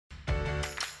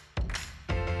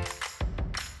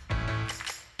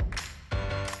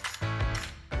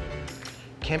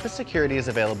Campus security is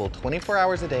available 24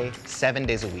 hours a day, 7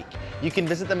 days a week. You can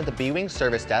visit them at the B-Wing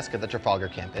service desk at the Trafalgar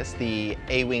campus, the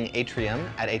A-Wing atrium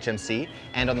at HMC,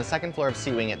 and on the second floor of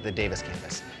C-Wing at the Davis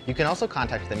campus. You can also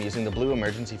contact them using the blue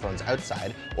emergency phones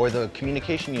outside or the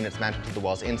communication units mounted to the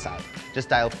walls inside. Just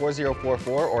dial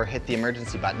 4044 or hit the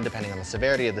emergency button depending on the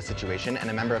severity of the situation, and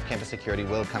a member of campus security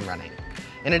will come running.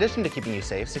 In addition to keeping you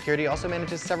safe, security also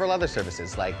manages several other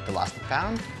services like the lost and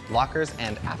found, lockers,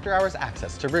 and after-hours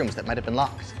access to rooms that might have been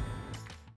locked.